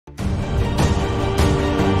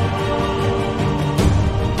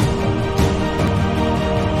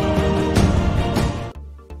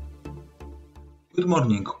Good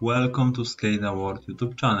morning, welcome to SCADA World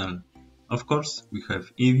YouTube channel. Of course, we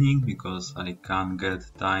have evening because I can't get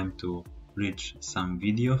time to reach some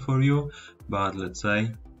video for you, but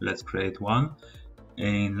let's create one.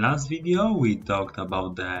 In last video we talked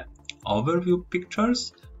about the overview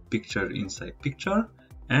pictures, picture inside picture,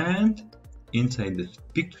 and inside the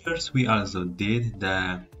pictures we also did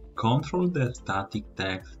the control the static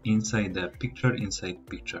text inside the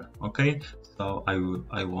picture okay. So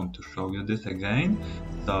I want to show you this again.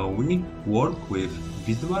 So we work with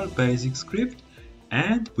Visual Basic script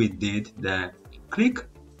and we did the click,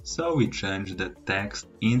 so we changed the text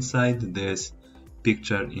inside this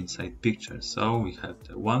picture inside picture. So we have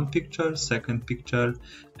the one picture, second picture,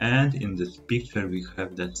 and in this picture we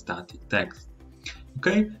have the static text.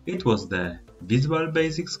 Okay, it was the Visual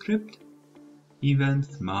Basic script,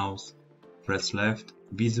 event, mouse, press left,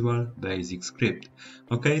 Visual Basic script.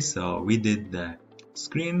 Okay, so we did the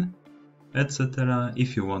screen, etc.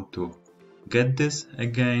 If you want to get this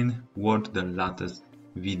again, watch the latest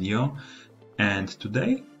video. And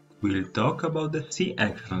today we'll talk about the C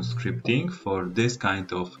action scripting for this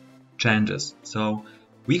kind of changes. So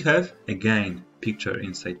we have again picture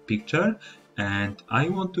inside picture, and I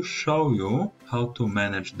want to show you how to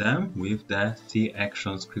manage them with the C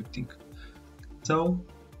action scripting. So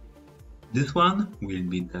this one will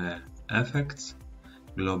be the effects,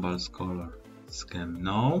 global color scheme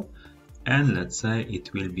no, and let's say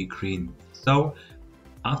it will be green. So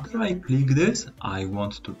after I click this, I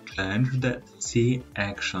want to change the C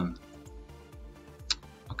action.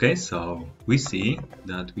 Okay, so we see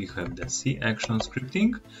that we have the C action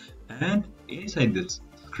scripting, and inside this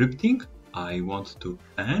scripting I want to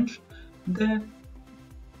change the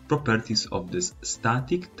properties of this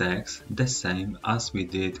static text the same as we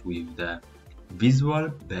did with the Visual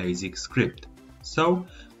Basic script. So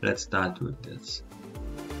let's start with this.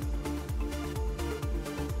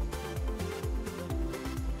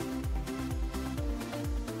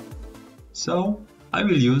 So I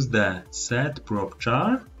will use the set prop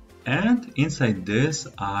char, and inside this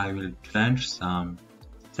I will change some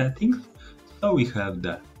settings. So we have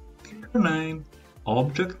the picture name,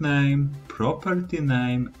 object name, property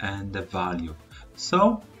name, and the value.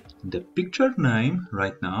 So the picture name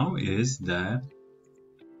right now is the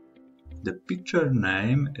picture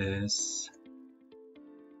name is,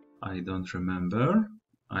 I don't remember,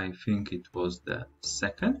 I think it was the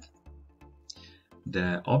second.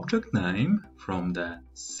 The object name from the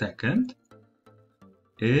second,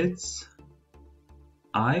 it's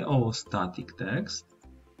IO static text.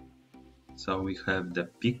 So we have the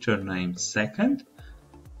picture name second,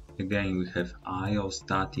 again we have IO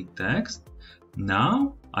static text.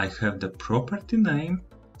 Now I have the property name,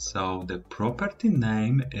 so the property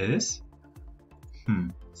name is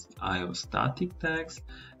IO static text,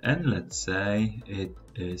 and let's say it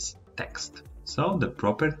is text. So the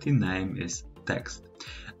property name is text.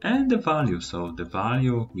 And the value, so the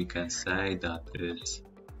value we can say that is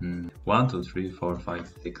 1, 2, 3, 4,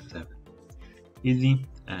 5, 6, 7. Easy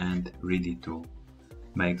and ready to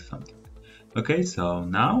make something. Okay, so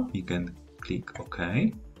now we can click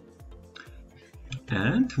OK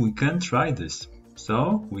and we can try this.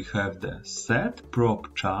 So we have the set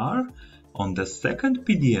prop char on the second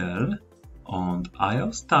PDL on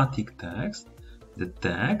IO static text, the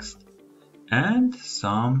text and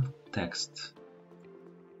some text.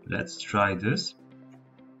 Let's try this.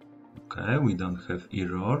 Okay, we don't have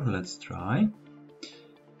error. Let's try.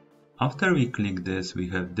 After we click this, we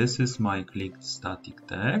have this is my clicked static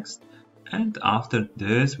text, and after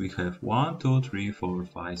this we have 1, 2, 3, 4,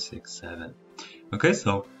 5, 6, 7. Okay,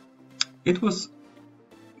 so it was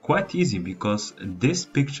quite easy because this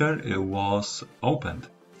picture was opened.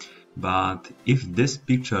 But if this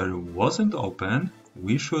picture wasn't open,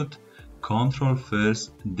 we should control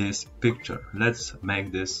first this picture. Let's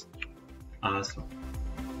make this also.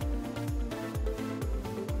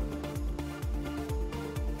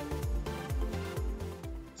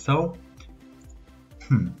 So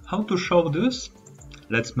how to show this?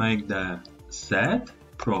 Let's make the set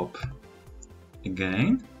prop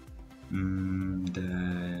again,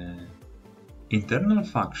 the internal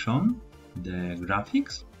function, the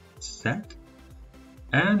graphics set,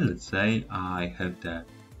 and let's say I have the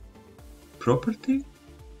property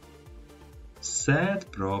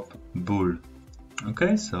set prop bool.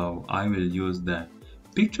 Okay, so I will use the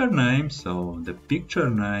picture name. So the picture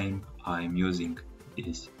name I'm using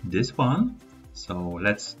is this one. So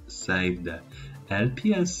let's save the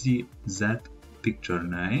LPLCZ picture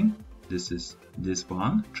name. This is this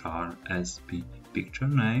one, char SP picture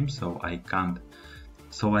name. So I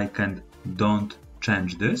don't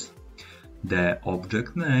change this. the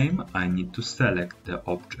object name, I need to select the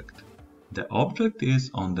object. The object is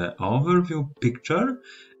on the overview picture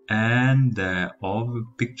and the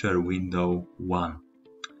picture window 1.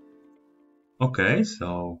 Okay,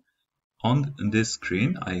 so on this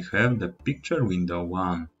screen I have the picture window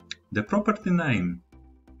 1. The property name.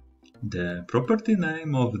 The property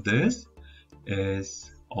name of this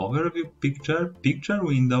is overview picture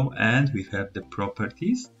window, and we have the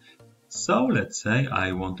properties. So let's say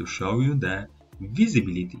I want to show you the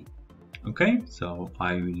visibility. Okay, so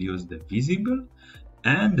I will use the visible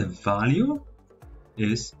and the value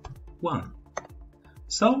is 1.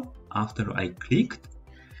 So after I clicked,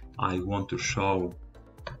 I want to show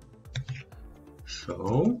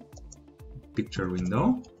picture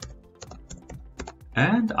window,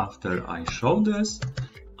 and after I show this,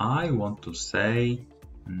 I want to say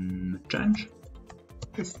change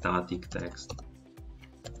the static text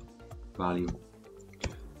value.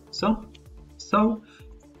 So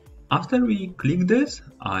after we click this,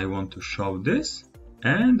 I want to show this,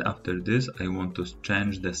 and after this I want to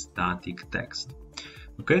change the static text.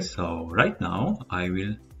 Okay, so right now I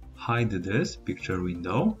will hide this picture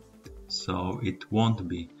window so it won't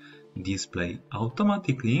be displayed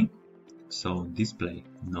automatically. So display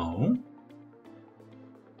no.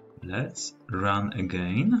 Let's run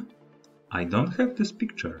again. I don't have this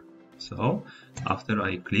picture, so after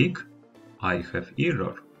I click I have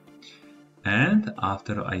error, and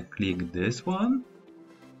after I click this one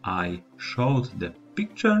I showed the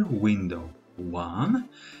picture window 1,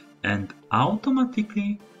 and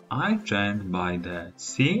automatically I changed by the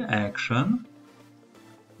C action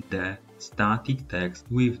the static text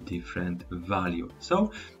with different value.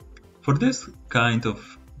 So for this kind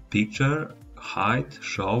of picture, hide,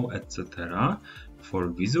 show, etc., for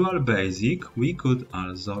Visual Basic we could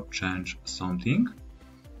also change something.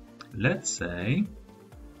 Let's say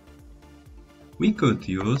we could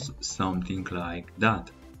use something like that.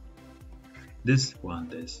 This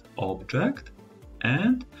one is object,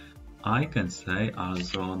 and I can say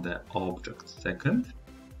also the object second.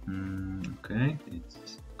 Okay,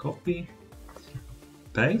 it's copy,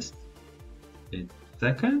 paste, it's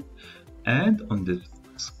second, and on the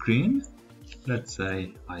screen, let's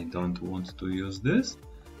say I don't want to use this.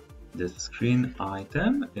 The screen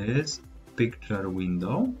item is picture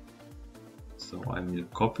window, so I will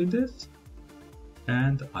copy this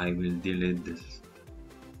and I will delete this.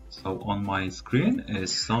 So on my screen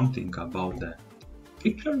is something about the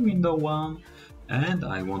picture window 1, and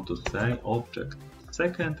I want to say object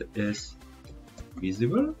second is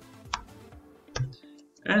visible,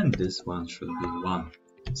 and this one should be 1.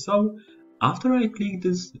 So after I click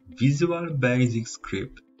this Visual Basic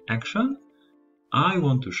script action, I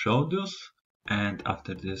want to show this, and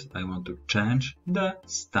after this I want to change the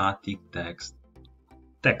static text.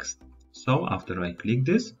 So after I click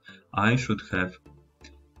this, I should have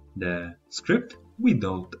the script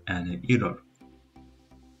without any error.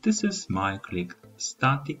 This is my clicked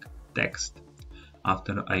static text.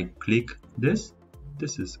 After I click this,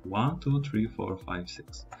 this is 1, 2, 3, 4, 5,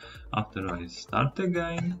 6. After I start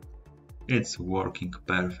again, it's working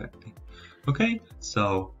perfectly. Okay,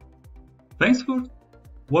 so thanks for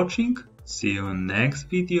watching. See you in next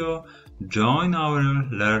video. Join our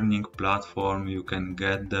learning platform. You can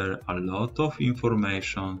get there a lot of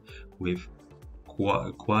information with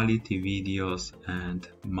quality videos and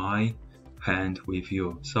my hand with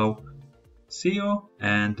you. So see you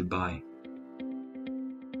and bye.